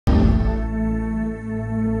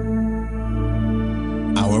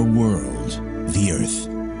world, the Earth.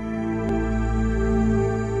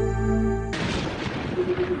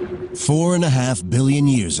 4.5 billion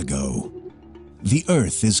years ago, the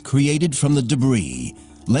Earth is created from the debris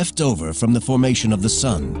left over from the formation of the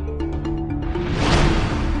Sun.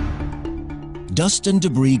 Dust and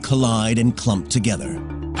debris collide and clump together.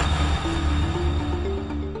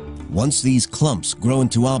 Once these clumps grow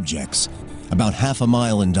into objects about half a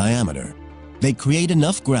mile in diameter, they create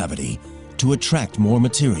enough gravity to attract more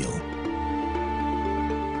material.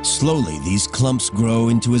 Slowly, these clumps grow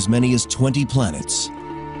into as many as 20 planets.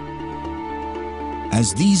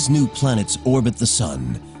 As these new planets orbit the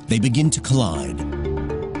Sun, they begin to collide.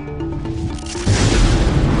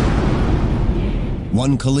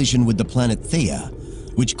 One collision with the planet Theia,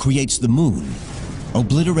 which creates the Moon,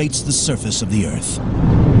 obliterates the surface of the Earth.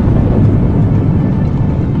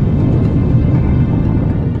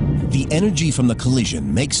 The energy from the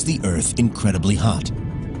collision makes the Earth incredibly hot.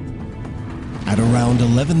 At around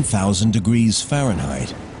 11,000 degrees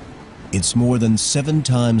Fahrenheit, it's more than 7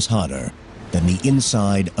 times hotter than the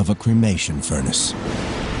inside of a cremation furnace.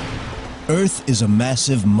 Earth is a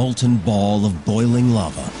massive molten ball of boiling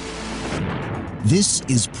lava. This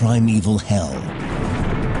is primeval hell,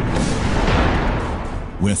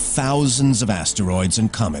 where thousands of asteroids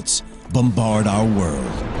and comets bombard our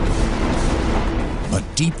world. But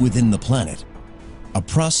deep within the planet, a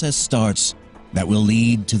process starts that will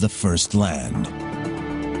lead to the first land.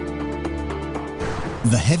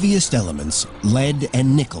 The heaviest elements, lead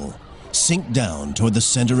and nickel, sink down toward the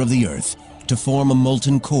center of the Earth to form a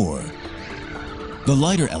molten core. The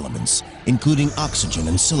lighter elements, including oxygen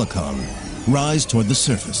and silicon, rise toward the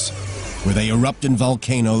surface, where they erupt in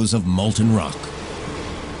volcanoes of molten rock.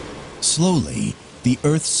 Slowly, the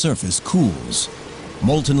Earth's surface cools.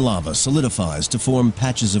 Molten lava solidifies to form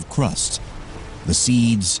patches of crust, the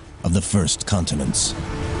seeds of the first continents.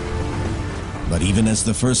 But even as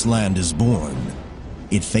the first land is born,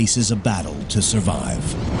 it faces a battle to survive.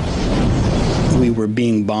 We were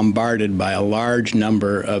being bombarded by a large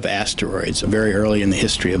number of asteroids very early in the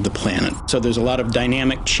history of the planet. So there's a lot of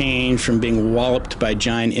dynamic change from being walloped by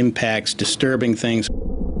giant impacts, disturbing things.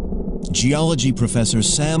 Geology professor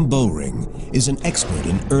Sam Bowring is an expert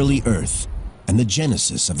in early Earth and the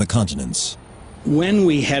genesis of the continents. When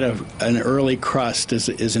we had an early crust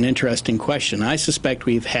is an interesting question. I suspect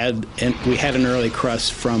we had an early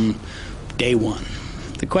crust from day one.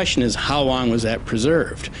 The question is, how long was that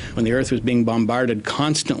preserved? When the Earth was being bombarded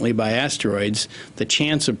constantly by asteroids, the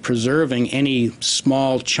chance of preserving any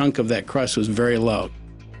small chunk of that crust was very low.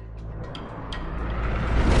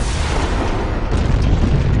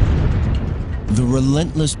 The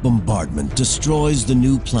relentless bombardment destroys the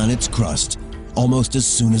new planet's crust almost as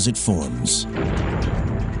soon as it forms.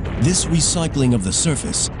 This recycling of the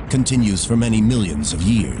surface continues for many millions of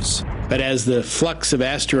years. But as the flux of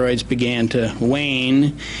asteroids began to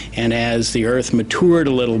wane, and as the Earth matured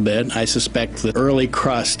a little bit, I suspect the early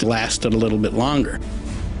crust lasted a little bit longer.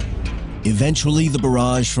 Eventually, the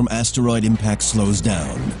barrage from asteroid impact slows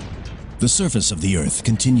down. The surface of the Earth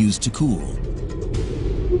continues to cool.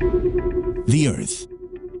 The Earth,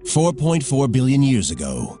 4.4 billion years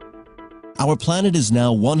ago. Our planet is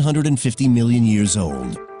now 150 million years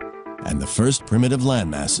old, and the first primitive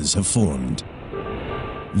landmasses have formed.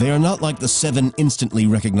 They are not like the 7 instantly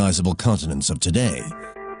recognizable continents of today.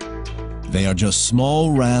 They are just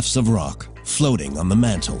small rafts of rock floating on the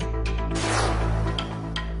mantle.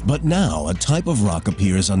 But now a type of rock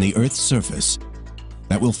appears on the Earth's surface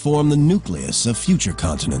that will form the nucleus of future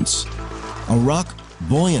continents. A rock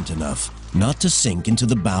buoyant enough not to sink into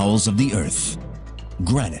the bowels of the Earth.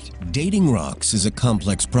 Granite. Dating rocks is a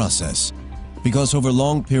complex process because over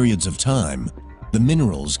long periods of time, the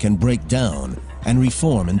minerals can break down and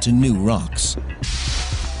reform into new rocks.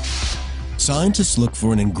 Scientists look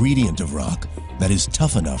for an ingredient of rock that is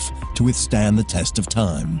tough enough to withstand the test of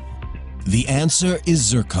time. The answer is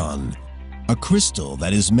zircon, a crystal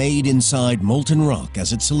that is made inside molten rock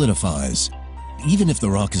as it solidifies. Even if the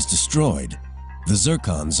rock is destroyed, the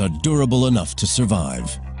zircons are durable enough to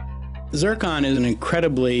survive. Zircon is an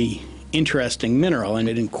incredibly interesting mineral, and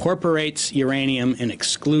it incorporates uranium and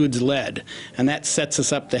excludes lead, and that sets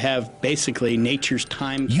us up to have basically nature's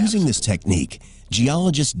time capsule. Using this technique,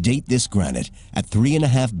 geologists date this granite at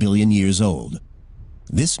 3.5 billion years old.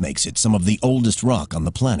 This makes it some of the oldest rock on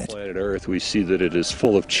the planet. Planet Earth, we see that it is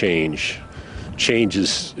full of change. Change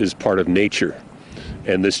is part of nature,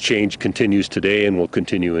 and this change continues today and will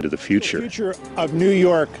continue into the future. The future of New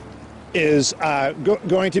York is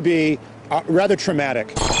going to be rather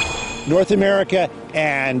traumatic. North America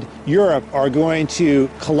and Europe are going to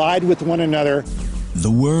collide with one another.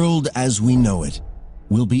 The world as we know it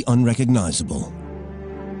will be unrecognizable.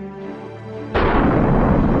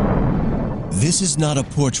 This is not a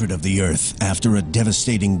portrait of the Earth after a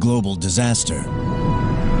devastating global disaster.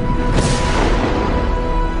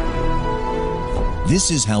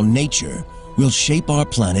 This is how nature will shape our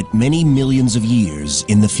planet many millions of years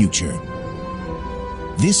in the future.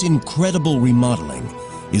 This incredible remodeling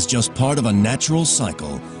is just part of a natural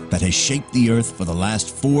cycle that has shaped the Earth for the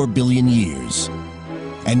last 4 billion years,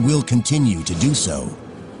 and will continue to do so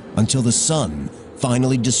until the sun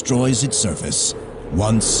finally destroys its surface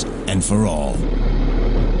once and for all.